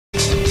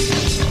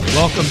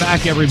Welcome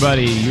back,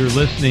 everybody. You're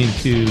listening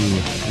to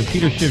the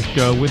Peter Schiff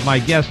Show with my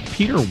guest,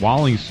 Peter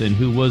Wallison,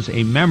 who was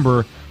a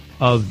member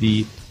of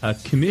the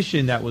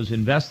commission that was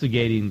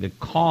investigating the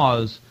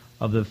cause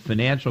of the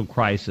financial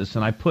crisis.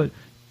 And I put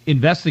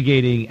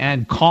investigating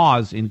and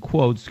cause in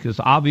quotes because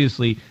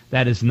obviously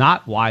that is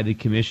not why the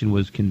commission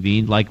was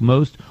convened. Like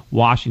most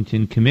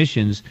Washington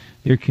commissions,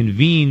 they're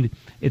convened.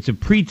 It's a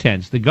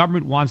pretense. The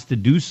government wants to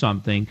do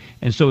something,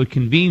 and so it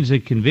convenes a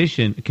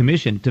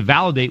commission to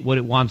validate what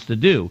it wants to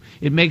do.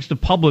 It makes the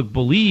public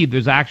believe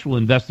there's actual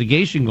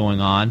investigation going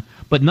on,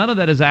 but none of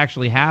that is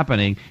actually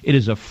happening. It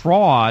is a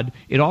fraud.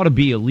 It ought to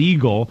be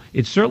illegal.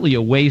 It's certainly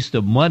a waste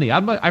of money.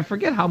 I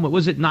forget how much.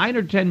 Was it $9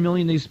 or $10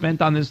 million they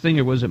spent on this thing,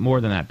 or was it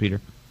more than that,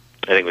 Peter?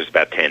 I think it was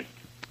about 10.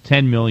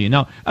 $10 million.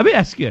 Now, let me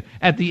ask you,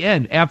 at the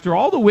end, after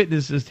all the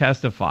witnesses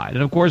testified,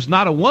 and of course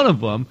not a one of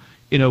them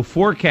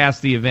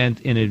forecast the event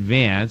in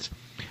advance.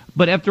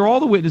 But after all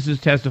the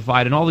witnesses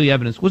testified and all the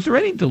evidence, was there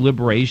any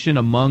deliberation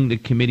among the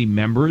committee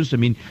members? I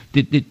mean,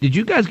 did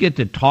you guys get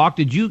to talk?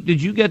 Did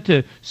you get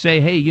to say,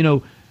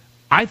 hey,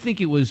 I think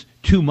it was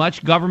too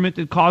much government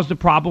that caused the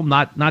problem,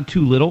 not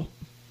too little?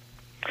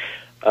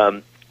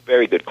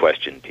 Very good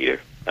question, Peter.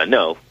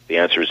 No, the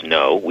answer is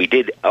no. We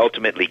did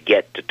ultimately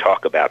get to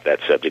talk about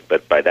that subject,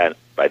 but by that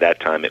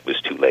time it was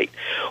too late.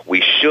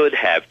 We should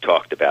have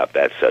talked about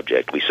that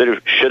subject. We should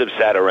have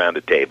sat around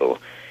a table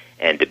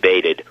and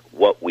debated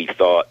what we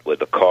thought were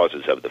the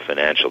causes of the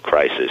financial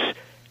crisis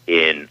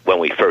when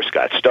we first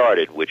got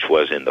started, which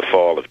was in the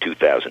fall of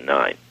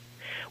 2009.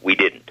 We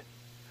didn't.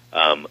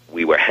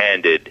 We were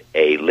handed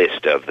a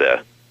list of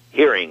the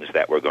hearings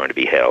that were going to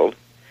be held,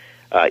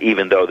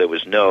 even though there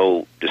was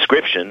no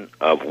description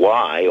of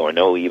why, or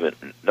no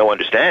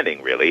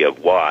understanding, really, of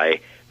why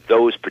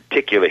those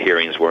particular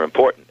hearings were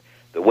important.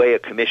 The way a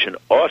commission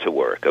ought to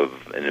work, of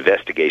an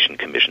investigation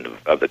commission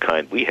of the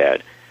kind we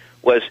had,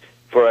 was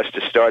for us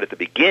to start at the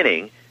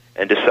beginning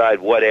and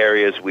decide what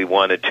areas we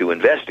wanted to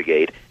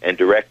investigate and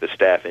direct the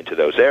staff into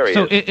those areas.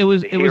 So it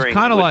was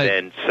kind of like,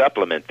 then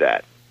supplement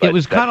that. But it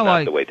was kind of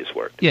like the way this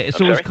worked. Yeah,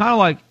 so it was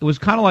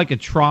kind of like a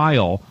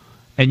trial.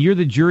 And you're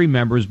the jury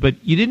members, but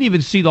you didn't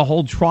even see the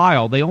whole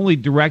trial. They only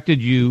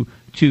directed you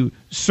to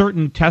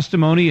certain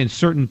testimony and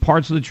certain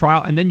parts of the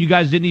trial, and then you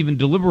guys didn't even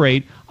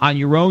deliberate on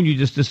your own. You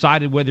just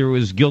decided whether it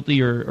was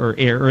guilty or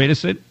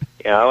innocent.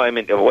 Yeah, I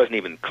mean, it wasn't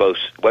even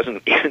close. It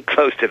wasn't even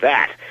close to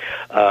that.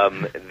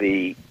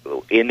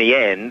 In the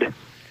end,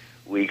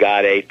 we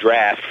got a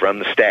draft from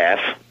the staff.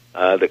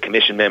 The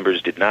commission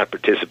members did not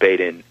participate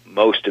in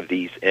most of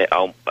these.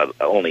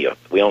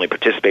 We only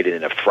participated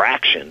in a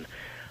fraction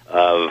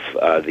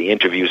of the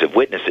interviews of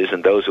witnesses,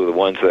 and those were the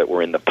ones that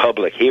were in the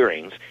public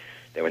hearings.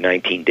 There were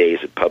 19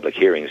 days of public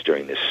hearings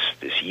during this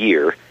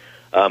year,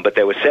 but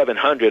there were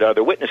 700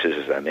 other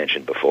witnesses, as I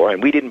mentioned before,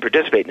 and we didn't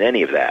participate in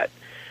any of that.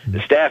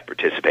 The staff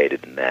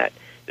participated in that.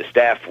 The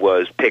staff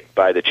was picked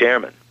by the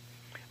chairman.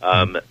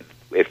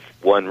 If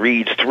one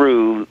reads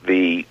through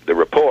the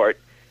report,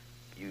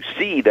 you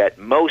see that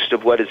most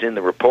of what is in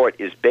the report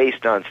is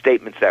based on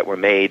statements that were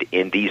made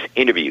in these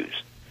interviews.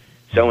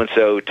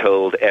 So-and-so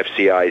told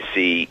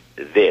FCIC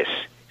this.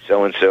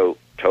 So-and-so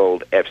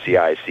told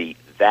FCIC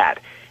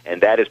that.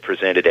 And that is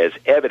presented as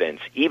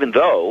evidence, even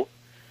though,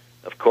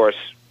 of course,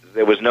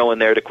 there was no one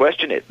there to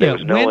question it. There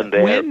was no one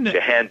there to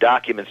hand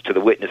documents to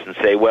the witness and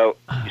say, well,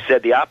 you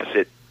said the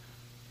opposite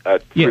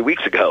 3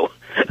 weeks ago.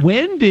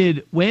 When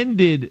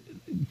did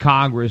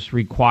Congress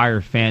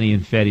require Fannie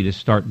and Freddie to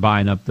start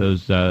buying up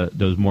those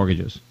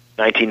mortgages?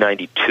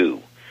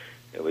 1992.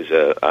 There was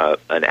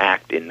an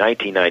act in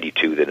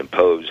 1992 that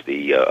imposed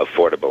the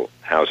affordable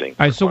housing.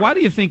 All right, so why do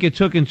you think it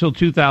took until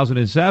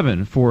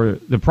 2007 for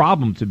the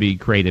problem to be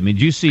created? I mean,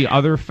 do you see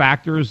other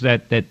factors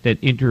that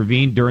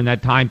intervened during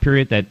that time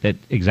period that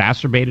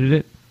exacerbated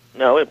it?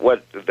 No,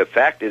 the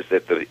fact is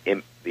that the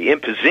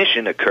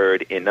imposition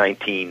occurred in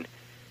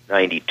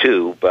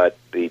 1992, but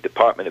the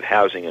Department of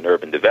Housing and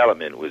Urban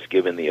Development was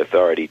given the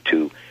authority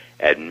to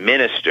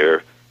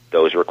administer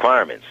those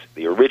requirements.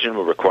 The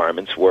original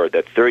requirements were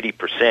that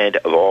 30%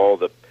 of all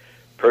the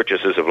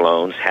purchases of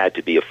loans had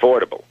to be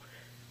affordable.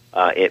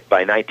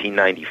 By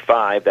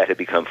 1995, that had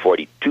become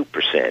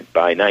 42%.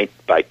 By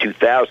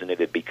 2000, it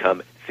had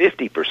become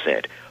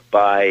 50%.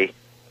 By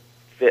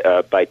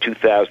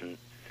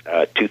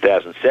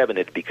 2007,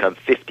 it had become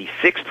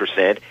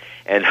 56%,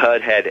 and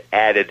HUD had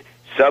added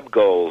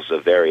sub-goals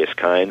of various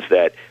kinds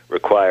that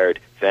required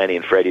Fannie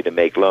and Freddie to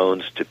make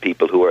loans to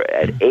people who are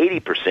at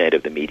 80%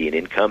 of the median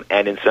income,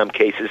 and in some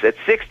cases at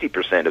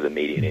 60% of the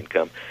median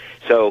income.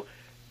 So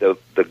the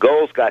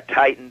goals got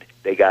tightened,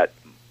 they got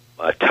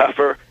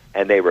tougher,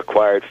 and they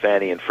required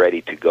Fannie and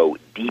Freddie to go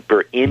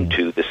deeper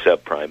into the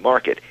subprime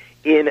market.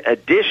 In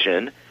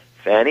addition,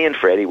 Fannie and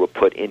Freddie were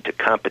put into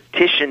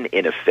competition,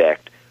 in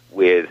effect,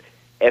 with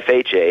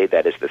FHA,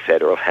 that is the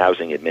Federal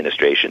Housing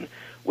Administration,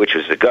 which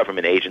was a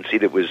government agency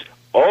that was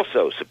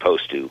also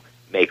supposed to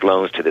make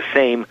loans to the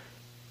same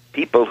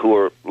people who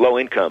are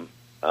low-income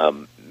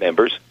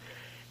members,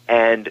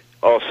 and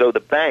also the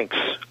banks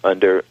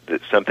under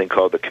something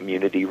called the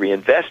Community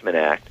Reinvestment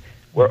Act,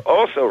 were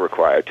also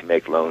required to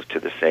make loans to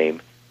the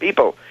same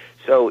people.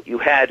 So you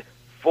had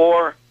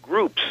four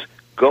groups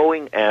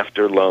going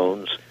after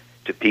loans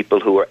to people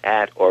who are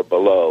at or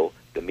below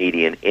the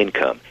median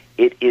income.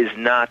 It is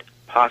not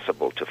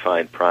possible to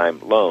find prime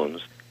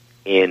loans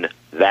in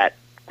that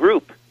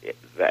group,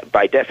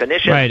 by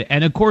definition. Right,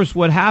 and of course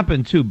what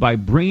happened, too, by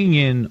bringing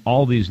in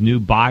all these new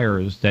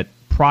buyers that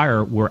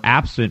prior were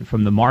absent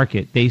from the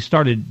market, they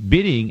started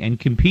bidding and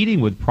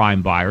competing with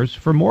prime buyers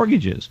for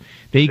mortgages.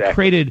 They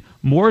created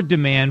more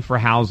demand for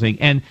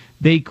housing, and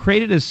they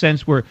created a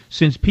sense where,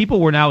 since people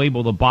were now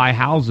able to buy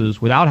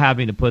houses without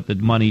having to put the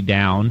money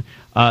down,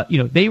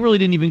 they really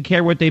didn't even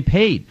care what they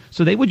paid.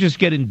 So they would just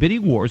get in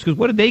bidding wars, because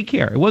what did they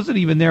care? It wasn't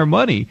even their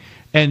money,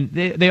 and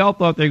they all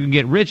thought they were going to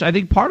get rich. I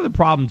think part of the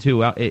problem,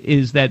 too,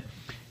 is that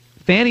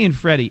Fannie and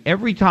Freddie,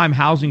 every time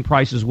housing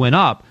prices went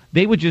up,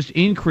 they would just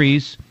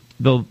increase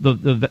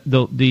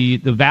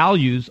the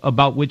values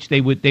about which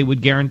they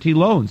would guarantee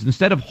loans,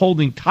 instead of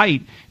holding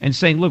tight and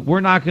saying, look, we're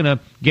not going to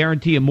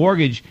guarantee a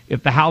mortgage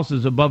if the house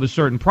is above a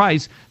certain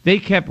price. They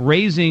kept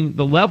raising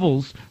the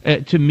levels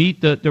to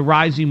meet the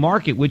rising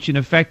market, which in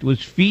effect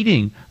was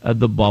feeding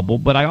the bubble.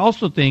 But I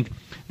also think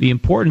the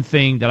important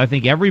thing that I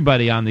think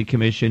everybody on the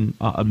commission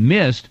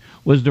missed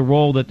was the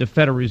role that the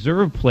Federal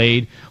Reserve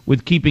played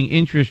with keeping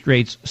interest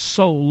rates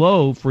so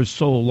low for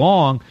so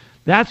long.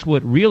 That's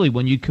what really,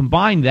 when you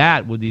combine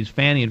that with these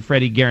Fannie and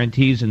Freddie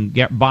guarantees and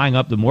buying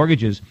up the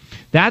mortgages,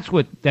 that's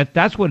what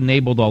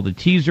enabled all the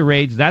teaser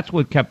rates. That's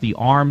what kept the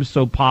ARMs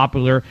so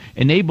popular,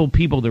 enabled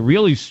people to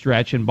really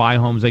stretch and buy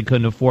homes they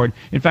couldn't afford.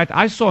 In fact,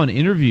 I saw an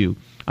interview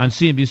on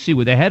CNBC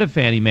with the head of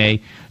Fannie Mae,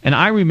 and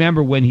I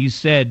remember when he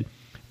said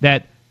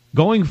that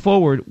going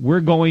forward, we're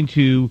going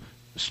to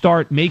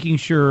start making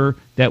sure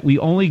that we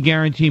only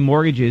guarantee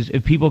mortgages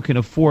if people can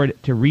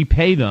afford to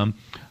repay them.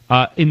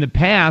 In the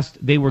past,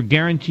 they were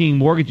guaranteeing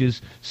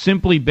mortgages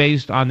simply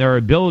based on their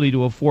ability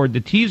to afford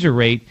the teaser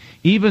rate,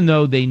 even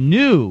though they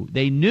knew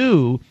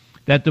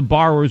that the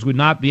borrowers would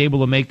not be able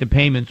to make the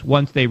payments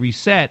once they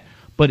reset.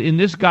 But in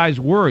this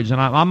guy's words,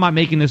 and I'm not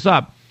making this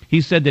up,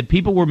 he said that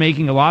people were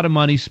making a lot of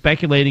money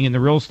speculating in the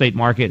real estate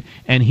market,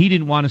 and he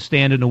didn't want to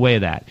stand in the way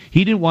of that.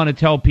 He didn't want to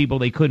tell people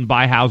they couldn't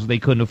buy houses they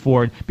couldn't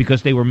afford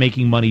because they were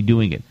making money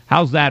doing it.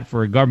 How's that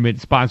for a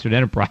government-sponsored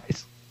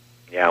enterprise?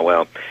 Yeah,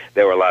 well,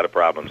 there were a lot of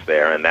problems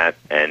there,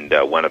 and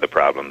one of the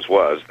problems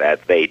was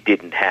that they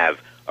didn't have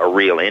a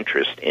real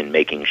interest in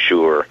making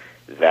sure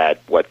that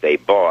what they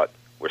bought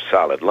were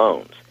solid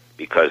loans,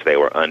 because they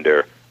were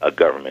under a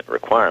government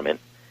requirement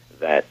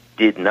that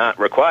did not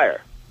require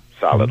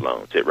solid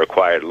loans. It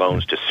required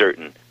loans to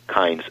certain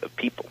kinds of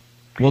people.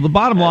 Well, the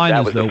bottom line is,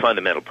 that was the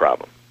fundamental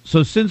problem.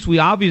 So since we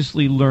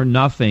obviously learned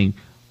nothing,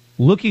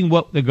 looking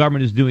what the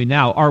government is doing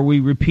now, are we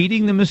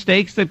repeating the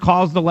mistakes that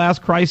caused the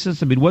last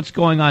crisis? I mean, what's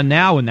going on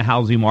now in the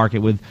housing market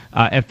with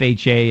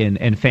FHA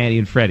and Fannie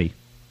and Freddie?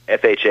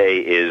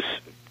 FHA is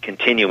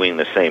continuing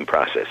the same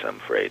process, I'm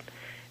afraid,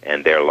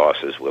 and their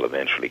losses will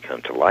eventually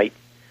come to light.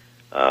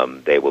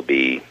 They will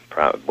be,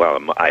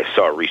 I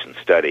saw a recent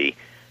study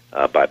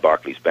by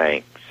Barclays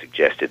Bank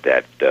suggested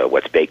that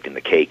what's baked in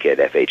the cake at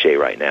FHA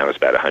right now is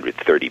about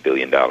 $130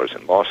 billion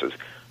in losses.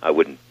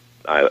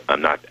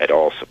 I'm not at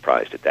all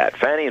surprised at that.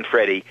 Fannie and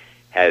Freddie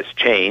has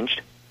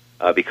changed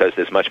because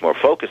there's much more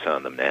focus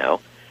on them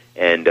now,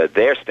 and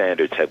their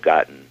standards have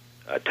gotten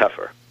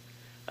tougher.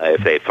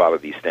 If they had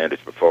followed these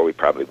standards before, we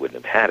probably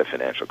wouldn't have had a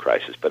financial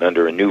crisis. But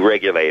under a new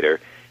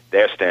regulator,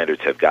 their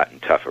standards have gotten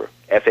tougher.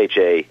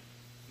 FHA,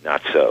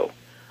 not so.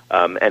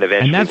 And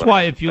eventually, and that's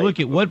why if you look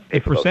at what the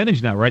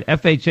percentage now, right?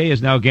 FHA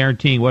is now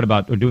guaranteeing or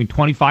doing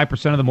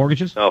 25% of the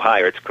mortgages? No,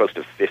 higher. It's close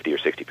to 50 or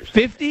 60%.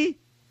 50?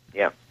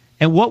 Yeah.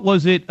 And what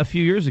was it a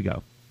few years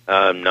ago?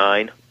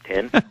 9,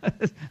 10.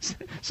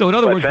 So in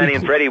other words, Fannie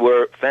and Freddie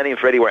were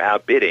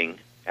outbidding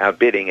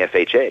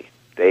FHA.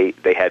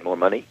 They had more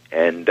money,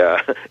 and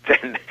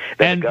than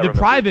the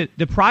private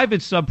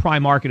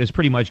subprime market is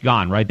pretty much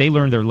gone, right? They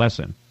learned their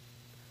lesson.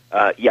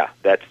 Yeah,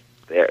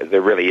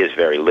 there really is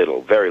very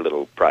little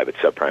private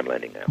subprime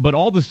lending now. But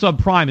all the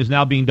subprime is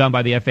now being done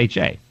by the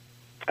FHA.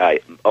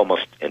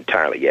 Almost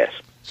entirely, yes.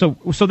 So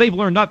they've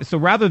learned nothing. So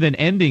rather than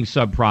ending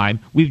subprime,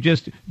 we've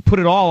just put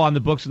it all on the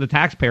books of the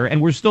taxpayer,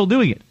 and we're still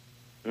doing it.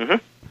 Mm-hmm.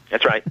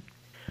 That's right.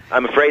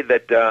 I'm afraid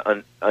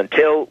that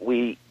until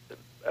we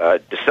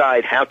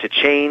decide how to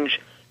change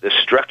the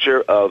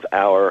structure of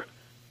our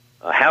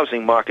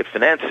housing market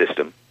finance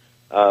system,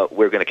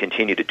 we're going to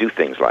continue to do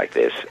things like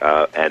this,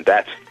 and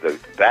that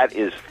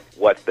is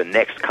what the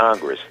next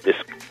Congress,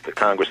 the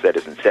Congress that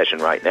is in session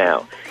right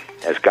now,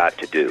 has got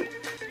to do.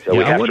 So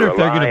we have to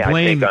rely, I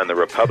think, on the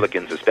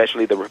Republicans,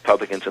 especially the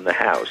Republicans in the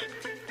House,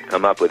 to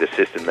come up with a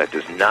system that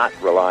does not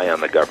rely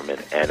on the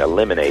government and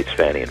eliminates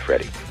Fannie and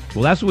Freddie.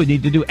 Well, that's what we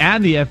need to do,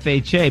 and the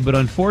FHA. But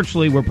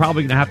unfortunately, we're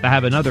probably going to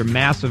have another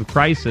massive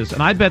crisis.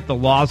 And I bet the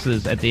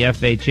losses at the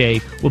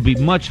FHA will be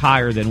much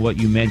higher than what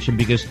you mentioned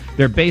because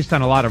they're based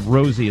on a lot of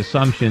rosy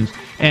assumptions.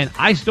 And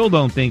I still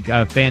don't think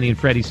Fannie and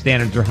Freddie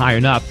standards are high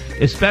enough,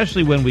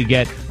 especially when we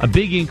get a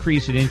big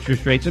increase in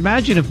interest rates.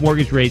 Imagine if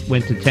mortgage rate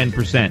went to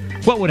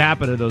 10%. What would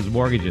happen to those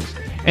mortgages?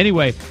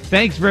 Anyway,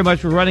 thanks very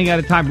much. We're running out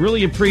of time.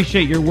 Really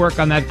appreciate your work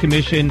on that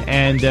commission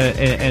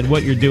and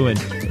what you're doing.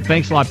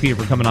 Thanks a lot, Peter,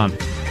 for coming on.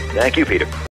 Thank you, Peter.